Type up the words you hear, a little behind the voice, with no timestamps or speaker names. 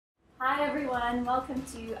Hi everyone, welcome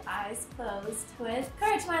to Eyes Closed with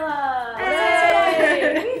Courage My Love!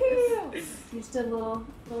 Hey! We just did a little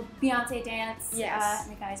Beyonce dance. Yes.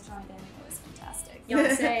 And the guys joined in, it was fantastic.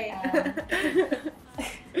 Beyonce.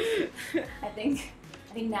 I think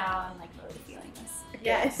now I'm like really feeling this.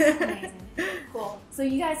 Yes. Amazing. Cool. So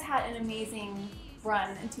you guys had an amazing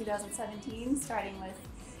run in 2017, starting with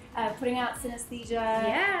putting out Synesthesia,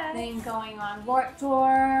 Yeah. then going on Warped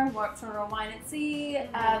Tour Rewind and See,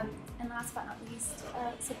 and last but not least,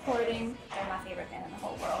 supporting, they're my favorite band in the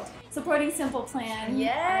whole world, supporting Simple Plan,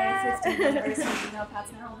 Yeah. 15th anniversary No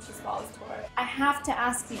Pats No Home, She's Falls tour. I have to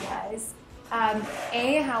ask you guys,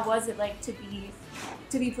 A, how was it like to be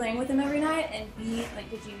playing with them every night, and B, like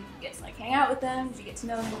did you get to like hang out with them? Did you get to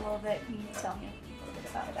know them a little bit? Can you tell me a little bit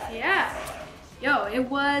about that? Yeah. Yo, it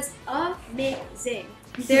was amazing.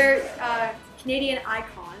 They're Canadian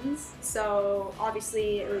icons, so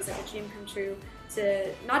obviously it was like a dream come true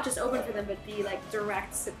to not just open for them, but be like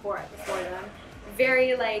direct support for them.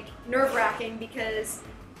 Very like nerve-wracking because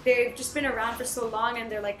they've just been around for so long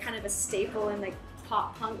and they're like kind of a staple in like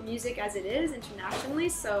pop punk music as it is internationally.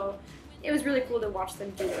 So it was really cool to watch them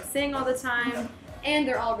do their thing all the time. And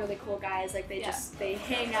they're all really cool guys. Like they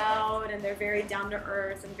hang out and they're very down to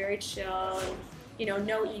earth and very chill and you know,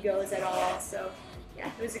 no egos at all. So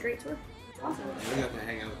yeah, it was a great tour. It's awesome. We got to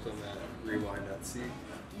hang out with them at Rewind at Sea.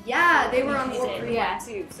 Yeah, they were on We Warped did, Rewind yeah.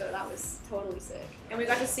 too, so that was totally sick. And we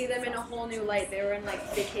got to see them in a whole new light. They were in like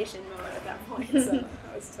vacation mode at that point, so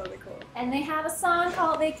that was totally cool. And they have a song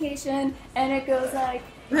called Vacation, and it goes like...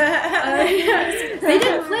 They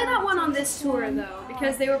didn't play that one on this tour though,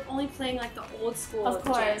 because they were only playing like the old school. Of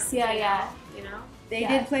course, yeah. You know? They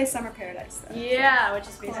did play Summer Paradise though. Yeah, which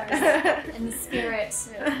is Of course. basic. And the spirit,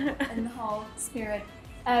 and the whole spirit.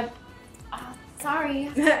 Sorry,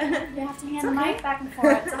 you have to hand the mic back and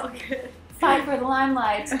forth. It's all good. Fight for the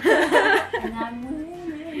limelight. And I'm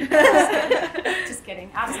winning. Just kidding,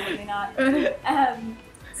 absolutely not.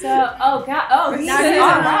 So, oh god, oh, he's Now all he's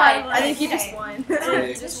right. I think you just Okay. won.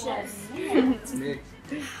 Just shit. It's me.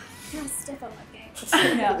 I'm stiff on my game.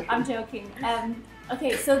 No, I'm joking.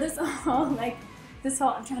 Okay, so this whole, I'm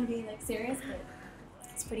trying to be like serious, but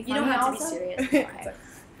it's pretty funny. You don't have to be also. serious. Okay.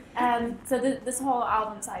 So this whole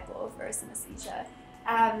album cycle for Synesthesia,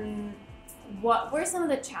 what were some of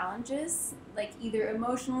the challenges, like either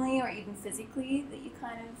emotionally or even physically, that you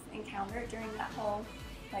kind of encountered during that whole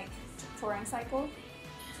like touring cycle?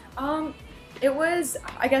 It was,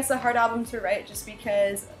 I guess, a hard album to write just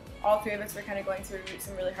because all three of us were kind of going through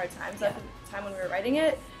some really hard times at the time when we were writing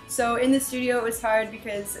it. So in the studio it was hard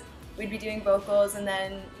because we'd be doing vocals and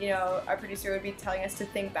then, you know, our producer would be telling us to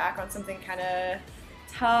think back on something kind of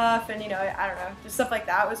tough and, you know, I don't know, just stuff like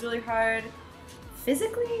that was really hard.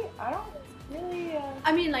 Physically, I don't really...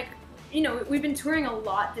 I mean, like, you know, we've been touring a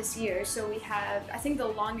lot this year, so we have, I think the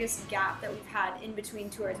longest gap that we've had in between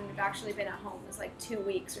tours, and we've actually been at home, is like 2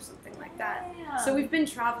 weeks or something like that. Yeah. So we've been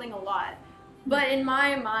traveling a lot. But in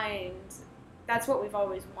my mind, that's what we've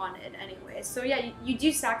always wanted anyway. So yeah, you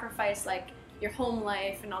do sacrifice like your home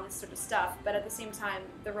life and all this sort of stuff, but at the same time,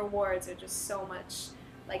 the rewards are just so much,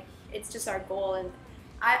 like, it's just our goal. And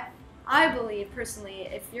I believe personally,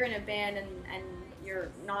 if you're in a band and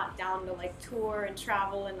you're not down to like tour and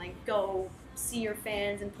travel and like go see your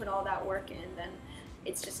fans and put all that work in, then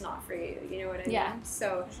it's just not for you, you know what I mean? Yeah,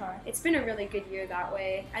 So for sure. it's been a really good year that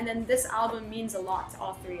way. And then this album means a lot to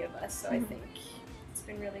all three of us, so I think it's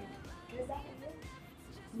been really good that way.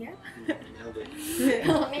 Yeah. Nailed it.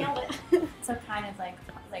 Nailed it. So kind of like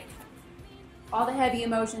all the heavy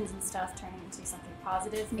emotions and stuff turning into something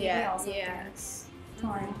positive, maybe also Yes.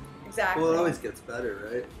 touring. Exactly. Well, it always gets better,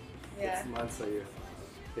 right? Yeah. It's months that you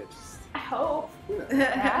get just... I hope You know. it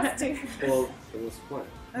has to. Well, then what's the point?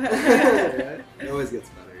 Right? It always gets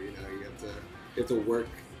better, you know. You have to work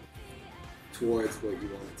towards what you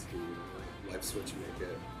want it to be. You know, life switch, make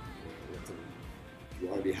it. You have to, if you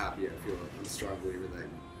want to be happy, I'm a strong believer that you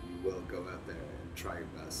will go out there and try your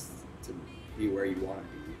best to be where you want to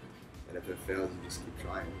be. And if it fails, you just keep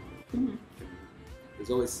trying. And there's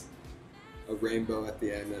always a rainbow at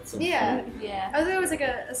the end at some point. You know? Yeah. I think it was like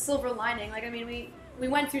a silver lining. Like, I mean, we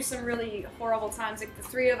went through some really horrible times. Like, the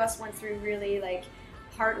three of us went through really, like,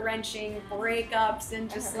 heart-wrenching breakups and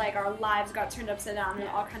just, like, our lives got turned upside down and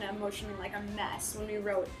all kind of emotionally, like, a mess when we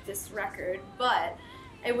wrote this record. But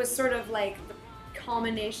it was sort of, like, the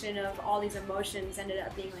culmination of all these emotions ended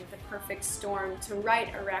up being, like, the perfect storm to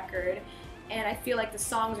write a record. And I feel like the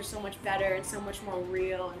songs are so much better and so much more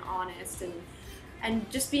real and honest, and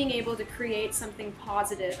just being able to create something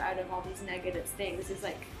positive out of all these negative things is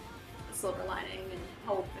like a silver lining and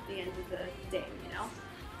hope at the end of the day, you know?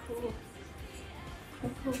 Cool.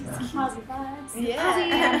 Positive vibes.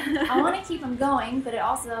 Yeah. I want to keep them going, but it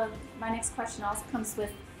also, my next question also comes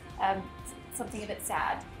with something a bit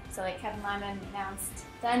sad. So like Kevin Lyman announced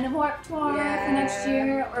the end of Warped Tour for next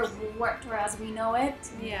year, or Warped Tour as we know it.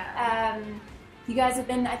 Yeah. You guys have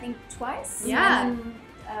been, I think, twice. Yeah. And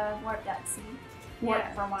then Warped at Sea.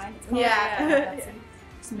 Warped for Wine. It's called. Yeah. Warped at Sea.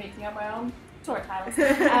 Just making up my own tour titles.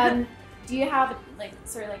 Do you have like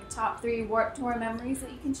sort of like top 3 Warped Tour memories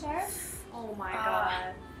that you can share? Oh my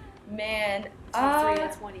god. Man, Top 3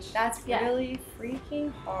 to 20. that's really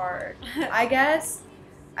freaking hard. I guess,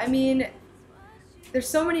 I mean, there's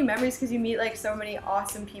so many memories because you meet like so many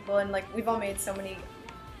awesome people, and like we've all made so many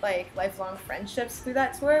like lifelong friendships through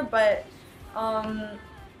that tour, but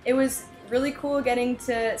it was really cool getting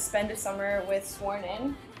to spend a summer with Sworn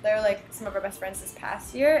In. They're like some of our best friends this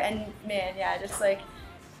past year, and man, yeah, just like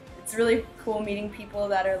it's really cool meeting people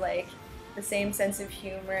that are like the same sense of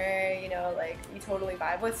humor, you know, like we totally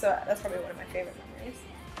vibe with, so that's probably one of my favorite memories.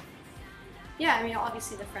 Yeah, I mean,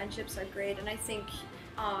 obviously the friendships are great, and I think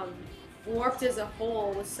Warped as a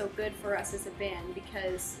whole was so good for us as a band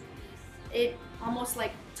because it almost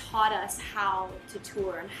like taught us how to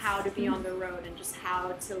tour and how to be on the road and just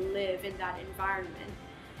how to live in that environment.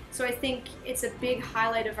 So I think it's a big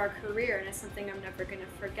highlight of our career, and it's something I'm never going to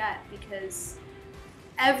forget because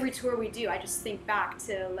every tour we do, I just think back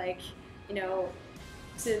to like, you know,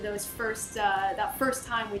 to those first, that first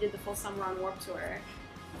time we did the full summer on Warped Tour.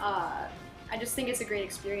 I just think it's a great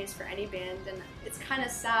experience for any band, and it's kind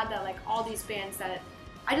of sad that like all these bands that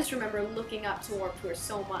I just remember looking up to Warped Tour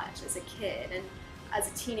so much as a kid and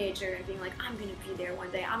as a teenager and being like, I'm gonna be there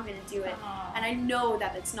one day, I'm gonna do it. And I know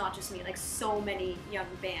that it's not just me, like so many young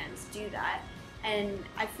bands do that. And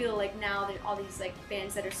I feel like now that all these like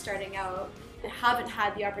bands that are starting out that haven't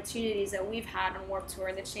had the opportunities that we've had on Warped Tour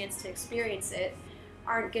and the chance to experience it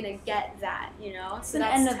aren't gonna get that, you know? It's an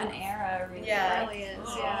end of an era, really. Yeah, it really is,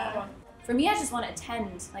 yeah. For me, I just want to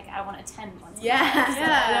attend. Like, I want to attend once.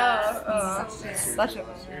 Yeah. Such a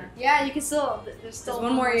moment. Yeah, you can still, there's still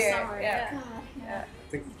one more year. summer. Yeah. God, yeah. I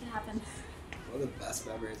think It can happen. one of the best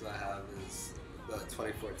memories I have is the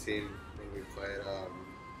 2014 when we played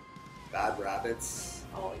Bad Rabbits.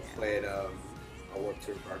 Oh, yeah. Played a Warped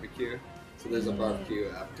Tour barbecue. So there's a barbecue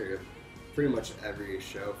after pretty much every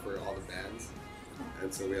show for all the bands.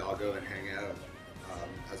 And so we all go and hang out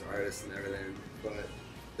as artists and everything. But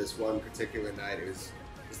this one particular night, it was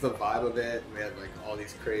just the vibe of it. We had like all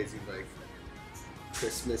these crazy like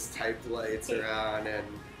Christmas type lights around, and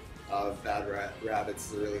Bad Rabbits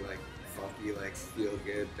is a really like funky, like feel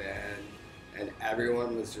good band, and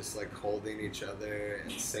everyone was just like holding each other and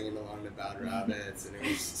singing along to Bad Rabbits, and it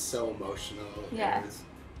was so emotional. Yeah. It was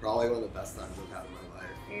probably one of the best times I've had in my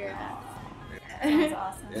life. Yeah. Sounds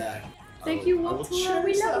awesome. Yeah. Thank you, I will Warped Tour.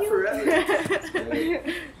 cherish We love that you. forever.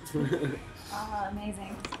 Oh,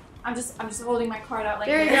 amazing. I'm just holding my card out like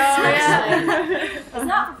There you this. go, yeah. It's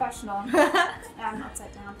not professional. I'm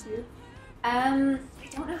upside down too. I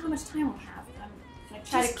don't know how much time we have. I'm gonna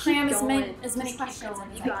try Just to cram keep as many going. as many Just keep questions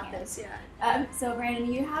going. in as You I got can. this, yeah. So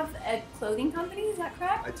Brandon, you have a clothing company, is that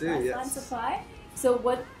correct? I do, Lifeline yes. Supply. So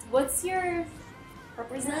what's your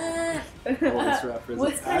represent? What's represent?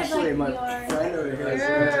 What's kind of Actually, like my your- friend over here is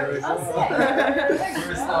Yeah. represent. Oh, sick.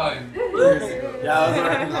 First time.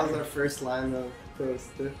 Yeah, that was our first line of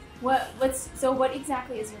poster. What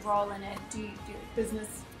exactly is your role in it? Do you do business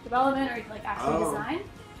development or like actually Oh. design?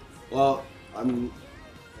 Well, I'm one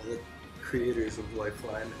of the creators of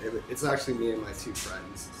Lifeline. It's actually me and my 2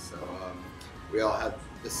 friends. So we all had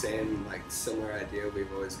the same, like, similar idea.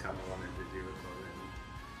 We've always kind of wanted to do a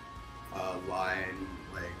clothing line,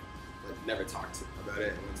 like never talked about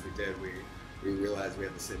it. And once we did, we realized we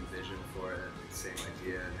had the same vision for it, the same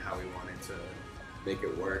idea, and how we wanted to make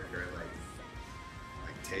it work or like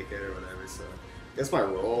take it or whatever. So I guess my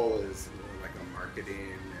role is more like a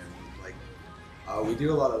marketing, and like we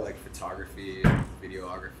do a lot of like photography and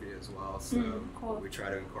videography as well. So cool. we try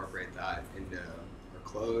to incorporate that into our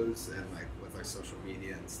clothes and like with our social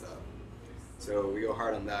media and stuff. So we go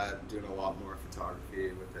hard on that, doing a lot more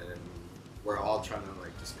photography with it. And we're all trying to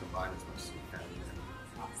like just combine as much as we can and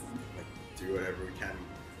Awesome. like do whatever we can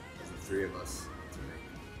as the 3 of us to make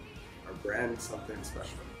our brand something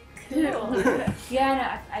special. Cool. Yeah, no,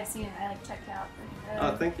 I've seen it. I like checked out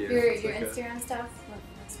Oh, thank you. your It's okay. Instagram stuff.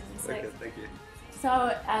 That's really Okay, sick. thank you.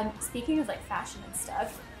 So, speaking of like fashion and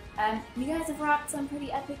stuff, you guys have rocked some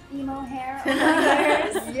pretty epic emo hair over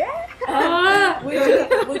the years. Yeah.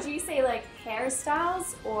 Would you say like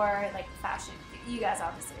hairstyles or like fashion? You guys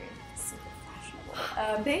obviously are super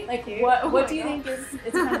fashionable. Thank like you. what Oh what my do you God. think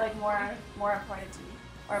is kind of like more important to you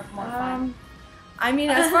or more fun? I mean,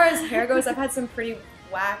 as far as hair goes, I've had some pretty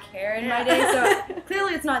whack hair in my day, so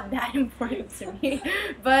clearly it's not that important to me.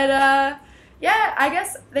 But yeah, I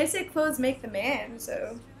guess they say clothes make the man,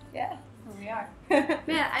 so yeah, here we are.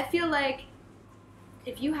 Man, I feel like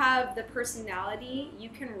if you have the personality, you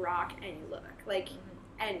can rock any look, like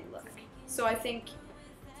any look. So I think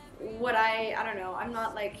I don't know, I'm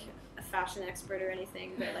not like a fashion expert or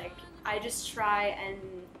anything, but like I just try and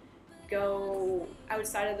go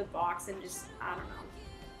outside of the box and just, I don't know.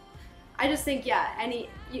 I just think, yeah,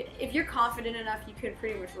 if you're confident enough, you could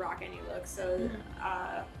pretty much rock any look. So,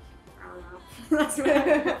 I don't know. That's what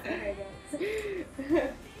I guess. You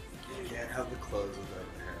can't have the clothes without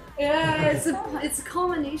the hair. Yeah, it's a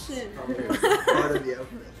culmination. It's part of the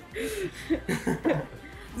outfit.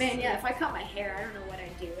 Man, yeah, if I cut my hair, I don't know what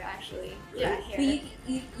I'd do, actually. Yeah, hair. But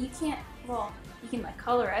you can't, well, you can like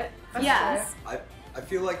color it. Yeah. I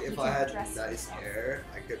feel like if You I can had dress nice yourself. hair,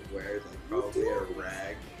 I could wear like probably a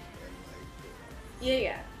rag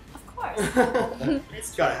Yeah. Of course. and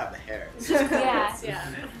It's like gotta have the hair. Yeah. Yeah.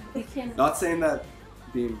 You can. Not saying that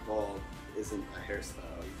being bald isn't a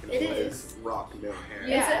hairstyle. You can It always is. rock no hair.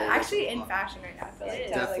 Yeah. It's It actually in fashion right now. I feel like It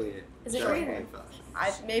to have, like, Definitely. Is it definitely really? in fashion.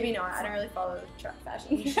 maybe not. I don't really follow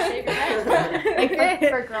fashion. You should shave your head. Like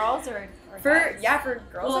for girls or guys? for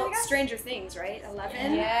girls. I Well, guess. Stranger Things, right?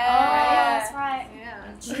 11? Yeah. Oh, that's right. Yeah.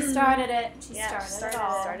 She started it. She Yeah, started she it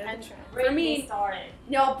all. started And the trend. for me, started.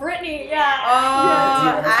 no, Brittany. Oh,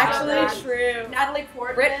 Yeah. actually true. Natalie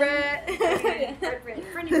Portman. Brit.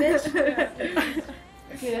 Brittany, bitch.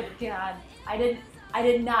 Good God. I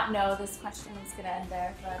did not know this question was gonna end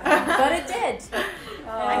there, but it did.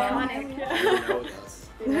 Iconic. You never know with us.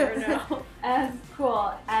 You never know.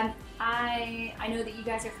 Cool. I know that you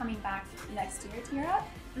guys are coming back next year to Europe,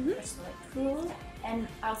 which is really cool. And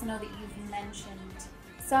I also know that you've mentioned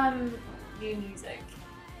some new music.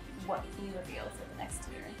 What can you reveal for the next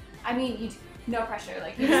year? I mean, no pressure.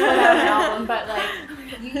 Like you just put out an album, but like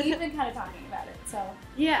you've been kind of talking about it. So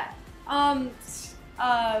Yeah.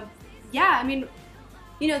 Yeah, I mean,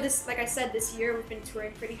 you know, this, like I said, this year we've been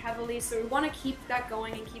touring pretty heavily, so we want to keep that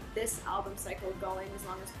going and keep this album cycle going as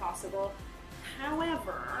long as possible.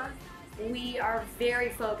 However, we are very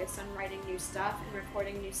focused on writing new stuff and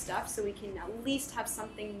recording new stuff so we can at least have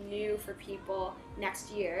something new for people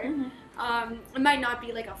next year. It might not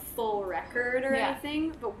be like a full record or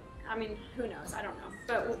anything, but I mean, who knows? I don't know.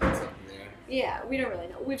 But yeah, we don't really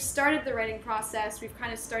know. We've started the writing process. We've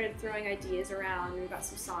kind of started throwing ideas around. We've got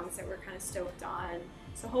some songs that we're kind of stoked on.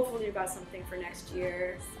 So hopefully we've got something for next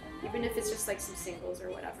year, even if it's just like some singles or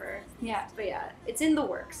whatever. yeah. But yeah, it's in the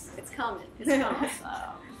works. It's coming. It's coming.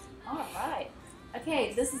 All right.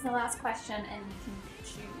 Okay, this is the last question, and you can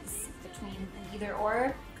choose between an either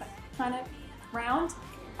or kind of round,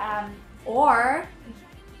 or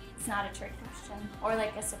it's not a trick question, or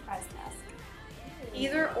like a surprise task,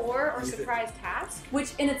 Either or surprise task.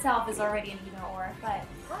 which in itself is already an either or, but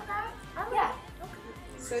yeah.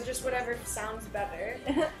 So just whatever sounds better.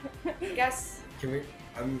 I guess. Can we?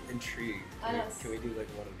 I'm intrigued. I know. Can we do like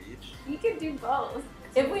one of each? You can do both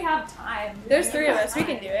if we have time. There's three of us. We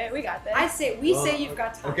can do it. We got this. I say Well, say you've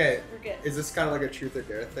got time. okay. We're good. Is this kind of like a truth or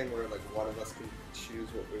dare thing where like one of us can choose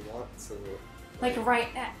what we want? So Like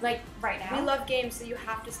right now. We love games, so you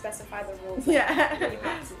have to specify the rules. Yeah. You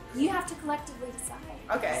have to. You have to collectively decide.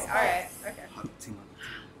 Okay. All right. Okay. hunting.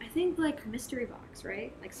 I think like mystery box,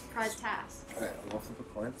 right? Like surprise task. All right, we'll flip a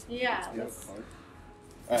coin. Yeah. Do you have let's- a coin?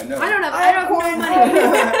 All right, no. I don't have no money. I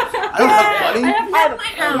don't have money. I have a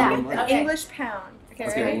pound. Yeah, An okay. English pound. Okay,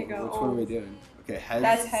 Okay, ready? you go. which one are we doing? Okay, heads.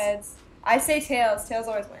 That's heads. I say tails. Tails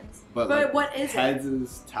always wins. But But what is it? heads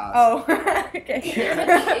is task. Oh. Okay.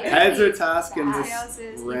 Heads are task, and Tails this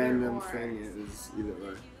is either random or. thing is either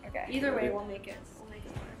or. Okay. Either way, we'll make it. We'll make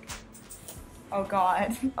it work. Oh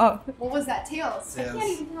God. Oh. What was that? Tails. I can't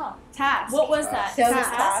even tell. Task. What was that? Tails is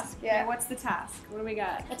Task. task. Yeah. Yeah. What's the task? What do we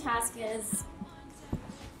got? The task is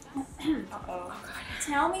Uh-oh.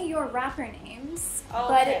 tell me your rapper names, Oh,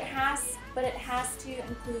 but okay. it has to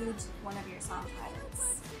include one of your song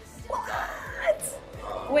titles.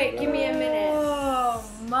 What? Wait, give me a minute. Oh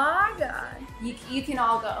my God. You can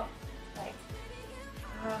all go, like,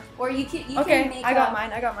 or you can Okay, make I got up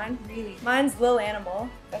mine. I got mine. Really. Mine's Lil Animal.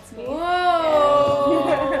 That's me.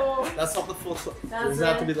 Whoa. That's not the full song. That's Does it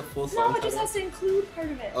have it. to be the full song? No, it just title? has to include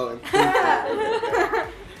part of it. Oh, include.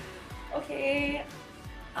 Okay.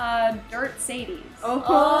 Dirt Sadie's. Oh,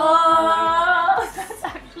 that's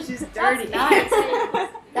actually She's that's dirty. nice.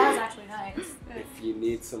 That was actually nice. If you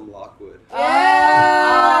need some Lockwood. Oh.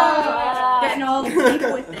 Getting all deep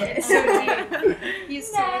with it. So deep. He's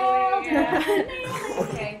so Nailed weird. it.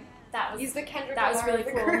 Okay, that was He's the Kendrick that was Lamar really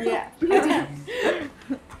of the cool. group. Yeah.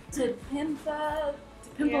 To pimp a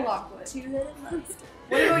Pimple Yeah. Lockwood. Two-headed monster.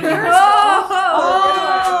 What about yours?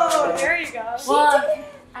 Oh, there you go. Well,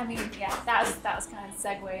 I mean, yeah, that was kind of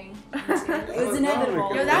segueing. It was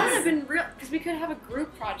inevitable. No, that would have been real because we could have a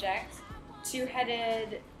group project,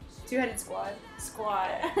 two-headed squad.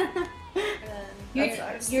 and then You're,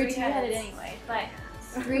 that's you're three two-headed heads. anyway, but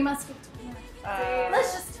Three Musketeers.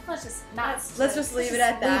 Let's just not. Let's just leave it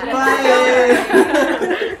at that.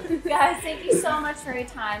 Bye. Guys, thank you so much for your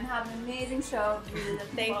time. Have an amazing show. Really looking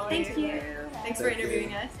Thank forward you. to it. Thanks for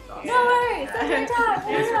interviewing us. No worries. Take your time.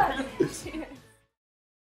 Thanks for coming. Cheers.